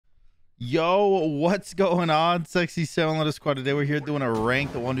Yo, what's going on? Sexy 7 Let Us Squad. Today we're here doing a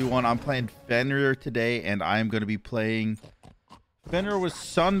ranked 1v1. I'm playing Fenrir today, and I'm going to be playing Fenrir with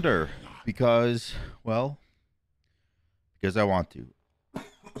SUNDER because, well, because I want to.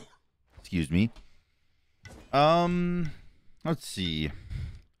 Excuse me. Let's see.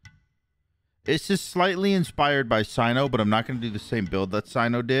 It's just slightly inspired by Sino, but I'm not going to do the same build that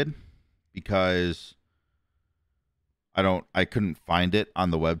Sino did because I couldn't find it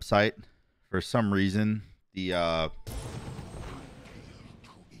on the website. For some reason, the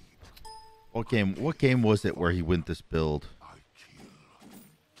what game was it where he went this build?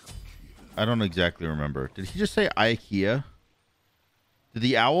 I don't exactly remember. Did he just say IKEA?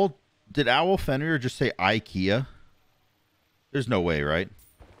 Did Owl Fenrir just say IKEA? There's no way, right?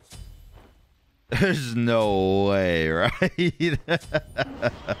 There's no way, right?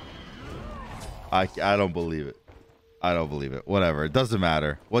 I don't believe it. I don't believe it. Whatever. It doesn't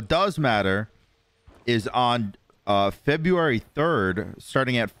matter. What does matter is on February 3rd,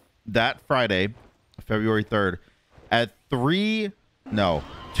 starting at that Friday, February 3rd, at 2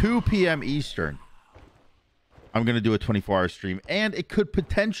 p.m. Eastern, I'm going to do a 24-hour stream. And it could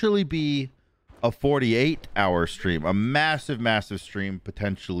potentially be a 48-hour stream. A massive, massive stream,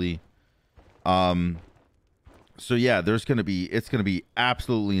 potentially. So yeah, it's going to be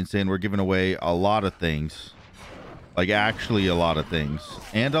absolutely insane. We're giving away a lot of things. Like, actually a lot of things.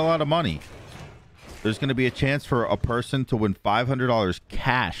 And a lot of money. There's going to be a chance for a person to win $500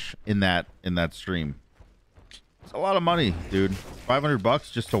 cash in that stream. It's a lot of money, dude.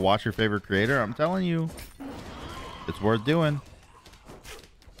 $500 just to watch your favorite creator. I'm telling you. It's worth doing.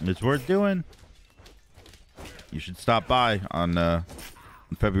 It's worth doing. You should stop by on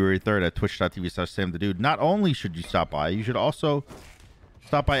February 3rd at twitch.tv/SamDaDude. Not only should you stop by, you should also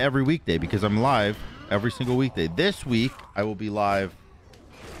stop by every weekday because I'm live every single weekday. This week, I will be live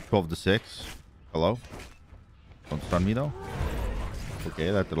 12 to 6. Hello? Don't stun me, though.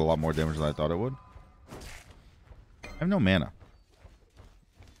 Okay, that did a lot more damage than I thought it would. I have no mana.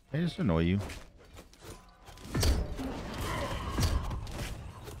 I just annoy you.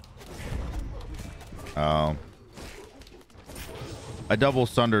 Oh. I double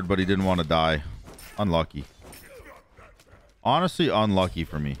sundered, but he didn't want to die. Unlucky. Honestly, unlucky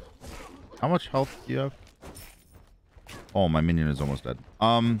for me. How much health do you have? Oh, my minion is almost dead.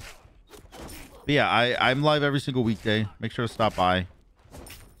 But yeah, I'm live every single weekday. Make sure to stop by.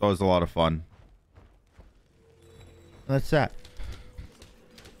 It's always a lot of fun. And that's that.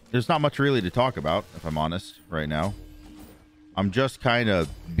 There's not much really to talk about, if I'm honest, right now. I'm just kind of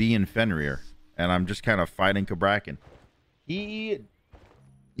being Fenrir, and I'm just kind of fighting Kabrakan. He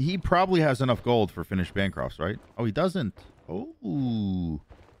probably has enough gold for finished Bancrofts, right? Oh, he doesn't. Oh.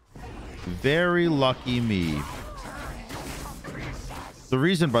 Very lucky me. The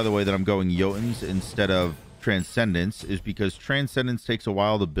reason, by the way, that I'm going Jotuns instead of Transcendence is because Transcendence takes a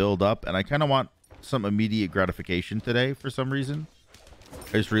while to build up, and I kind of want some immediate gratification today for some reason.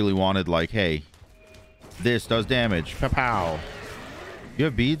 I just really wanted, like, hey, this does damage. Pow. You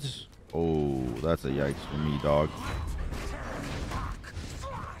have beads? Oh, that's a yikes for me, dog.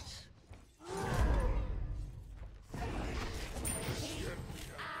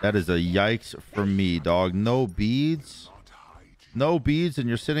 That is a yikes for me, dog. No beads. No beads, and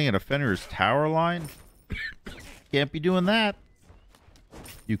you're sitting at a Fenrir's tower line? Can't be doing that.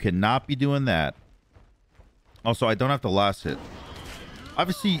 You cannot be doing that. Also, I don't have to last hit.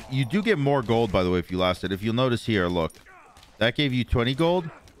 Obviously, you do get more gold, by the way, if you last hit. If you'll notice here, look. That gave you 20 gold.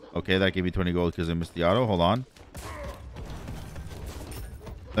 Okay, that gave me 20 gold because I missed the auto. Hold on.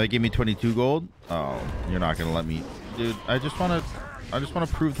 That gave me 22 gold. Oh, you're not going to let me. Dude, I just want to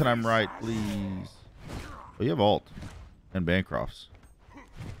prove that I'm right, please. Oh, you have ult and Bancrofts.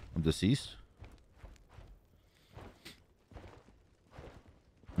 I'm deceased.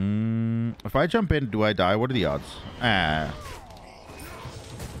 If I jump in, do I die? What are the odds? Ah.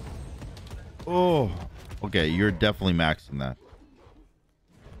 Oh. Okay, you're definitely maxing that.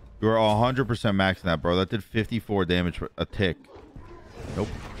 You're 100% maxing that, bro. That did 54 damage for a tick. Nope.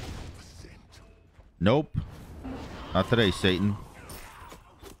 Nope. Not today, Satan.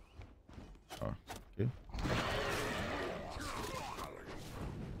 Oh, okay.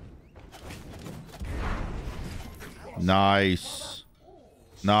 Nice.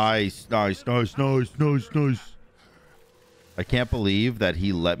 Nice. Nice. Nice. Nice. Nice. Nice. I can't believe that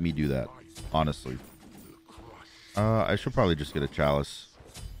he let me do that. Honestly. I should probably just get a chalice.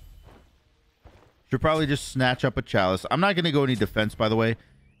 Should probably just snatch up a chalice. I'm not going to go any defense, by the way.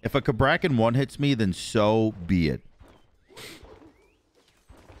 If a Kabrakan one hits me, then so be it.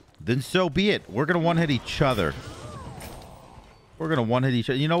 Then so be it. We're going to one-hit each other. We're gonna one-hit each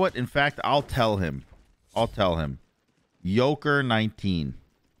other. You know what? In fact, I'll tell him. I'll tell him. Joker 19.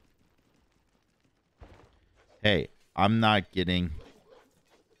 Hey, I'm not getting...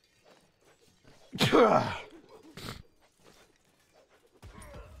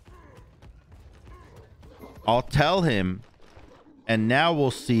 I'll tell him, and now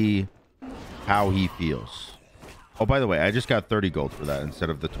we'll see how he feels. Oh, by the way, I just got 30 gold for that instead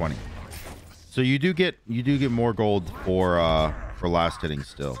of the 20. So you do get more gold for last hitting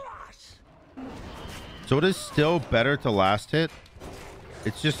still. So it is still better to last hit.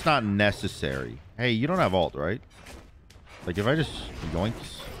 It's just not necessary. Hey, you don't have ult, right? Like if I just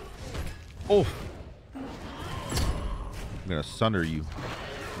yoinks. Oh, I'm gonna sunder you,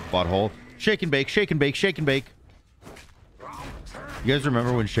 butthole. Shake and bake, shake and bake, shake and bake. You guys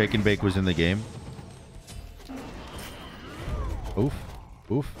remember when shake and bake was in the game? Oof,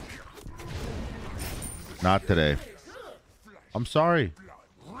 oof. Not today. I'm sorry.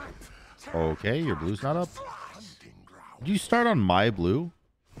 Okay, your blue's not up. Did you start on my blue?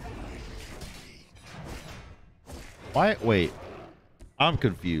 Why? Wait. I'm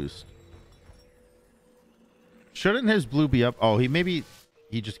confused. Shouldn't his blue be up? Oh, he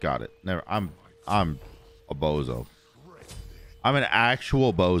just got it. Never. I'm a bozo. I'm an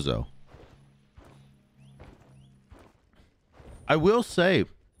actual bozo. I will say,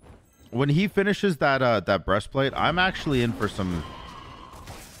 when he finishes that breastplate, I'm actually in for some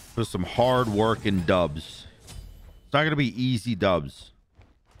hard work and dubs. It's not gonna be easy dubs,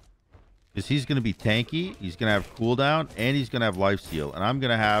 because he's gonna be tanky, he's gonna have cooldown, and he's gonna have lifesteal, and I'm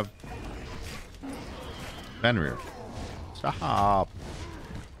gonna have Fenrir. Stop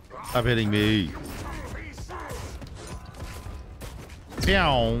hitting me. Pew.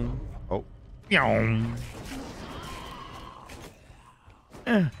 Oh, pew.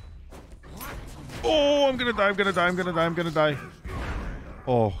 Oh, I'm gonna die, I'm gonna die, I'm gonna die, I'm gonna die.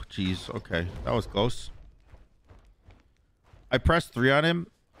 Oh, jeez. Okay, that was close. I pressed 3 on him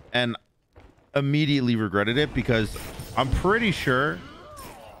and immediately regretted it, because I'm pretty sure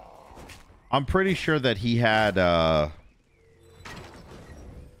that he had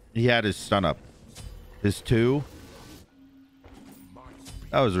his stun up. His 2.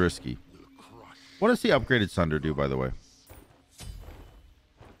 That was risky. What does the upgraded Sunder do, by the way?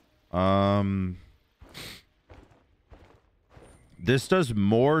 This does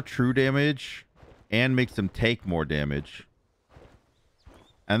more true damage and makes them take more damage.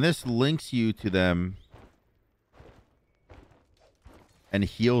 And this links you to them and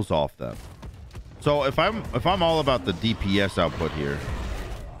heals off them. So if I'm all about the DPS output here,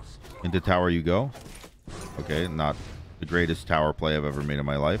 into tower you go. Okay, not the greatest tower play I've ever made in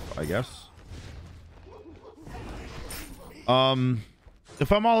my life, I guess.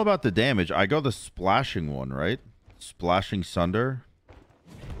 If I'm all about the damage, I go the splashing one, right? Splashing Sunder.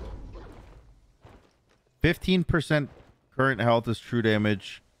 15% current health is true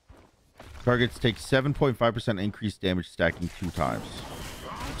damage. Targets take 7.5% increased damage, stacking 2 times.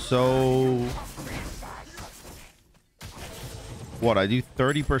 So what? I do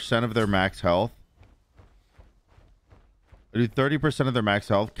 30% of their max health. I do 30% of their max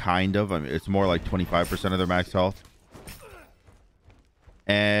health, kind of. I mean, it's more like 25% of their max health.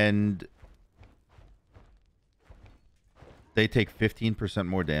 And they take 15%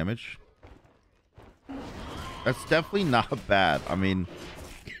 more damage. That's definitely not bad. I mean,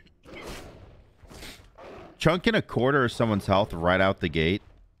 chunking a quarter of someone's health right out the gate,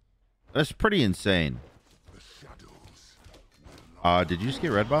 that's pretty insane. Did you just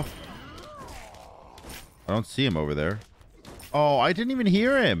get red buff? I don't see him over there. Oh, I didn't even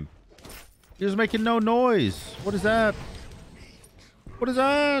hear him. He was making no noise. What is that? What is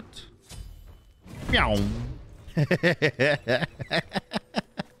that? Meow.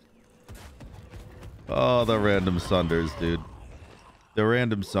 Oh, the random Sunders, dude. The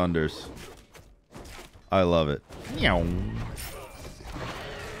random Sunders. I love it. Meow.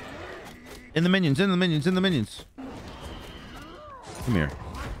 In the minions, in the minions, in the minions. Come here.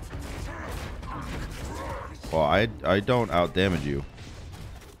 Well, I don't out damage you.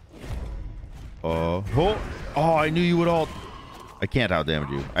 Oh, I knew you would ult. I can't out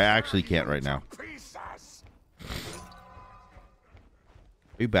damage you. I actually can't right now.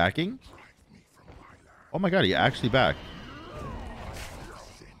 Are you backing? Oh my god, he actually backed.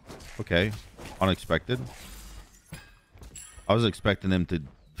 Okay. Unexpected. I was expecting him to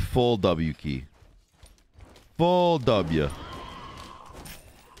full W key. Full W.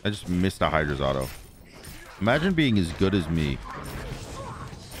 I just missed a Hydra's auto. Imagine being as good as me,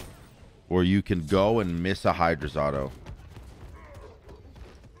 where you can go and miss a Hydra's auto.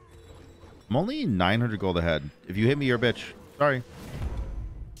 I'm only 900 gold ahead. If you hit me, you're a bitch. Sorry.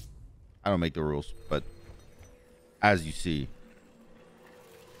 I don't make the rules, but as you see,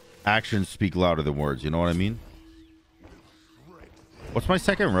 actions speak louder than words. You know what I mean? What's my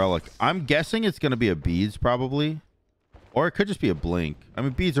second relic? I'm guessing it's going to be a beads, probably. Or it could just be a blink. I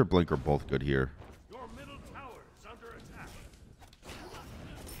mean, beads or blink are both good here. Your middle tower is under attack.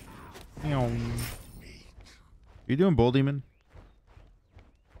 You doing Bull Demon?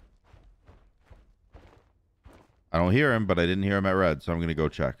 I don't hear him, but I didn't hear him at red, so I'm going to go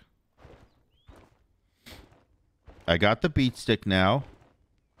check. I got the beat stick now.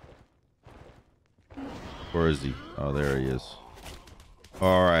 Where is he? Oh, there he is.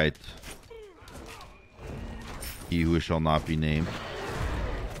 All right. He who shall not be named.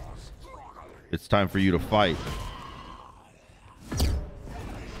 It's time for you to fight.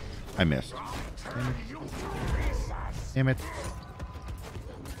 I missed. Damn it.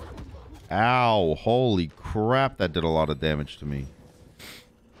 Ow. Holy crap. That did a lot of damage to me.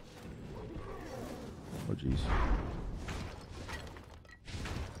 Oh, jeez.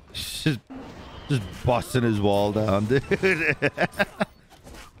 Just busting his wall down, dude.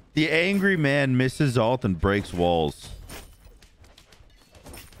 The angry man misses ult and breaks walls.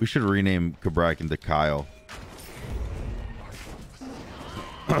 We should rename Kabrak into Kyle.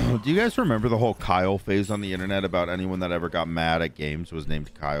 Do you guys remember the whole Kyle phase on the internet about anyone that ever got mad at games was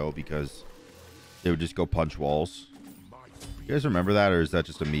named Kyle because they would just go punch walls? You guys remember that, or is that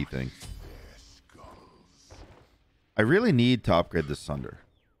just a me thing? I really need to upgrade this Sunder.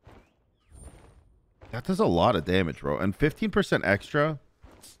 That does a lot of damage, bro. And 15% extra.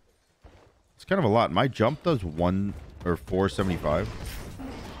 It's kind of a lot. My jump does 475.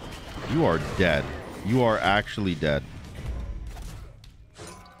 You are dead. You are actually dead.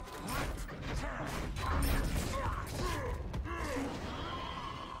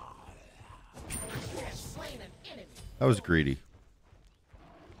 That was greedy.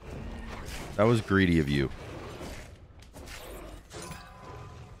 That was greedy of you.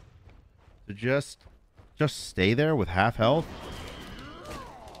 To just stay there with half health?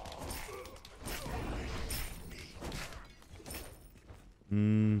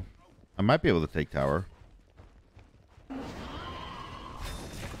 I might be able to take tower.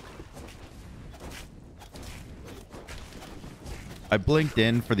 I blinked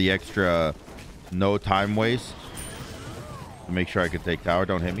in for the extra no time waste to make sure I could take tower.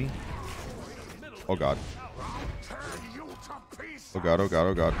 Don't hit me. Oh god. Oh god, oh god,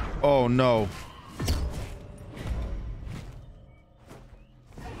 oh god. Oh no.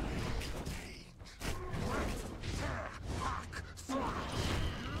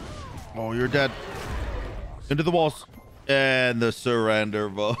 Oh, you're dead. Into the walls. And the surrender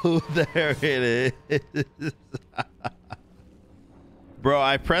vote. There it is. Bro,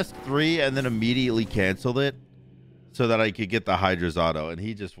 I pressed 3 and then immediately canceled it so that I could get the Hydra's auto, and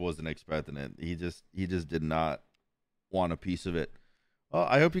he just wasn't expecting it. He just did not want a piece of it. Well,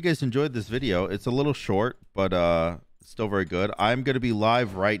 I hope you guys enjoyed this video. It's a little short, but still very good. I'm going to be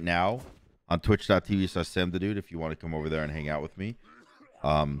live right now on twitch.tv/SamDaDude if you want to come over there and hang out with me.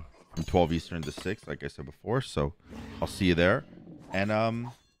 From 12 Eastern to 6, like I said before. So I'll see you there. And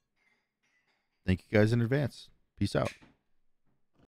thank you guys in advance. Peace out.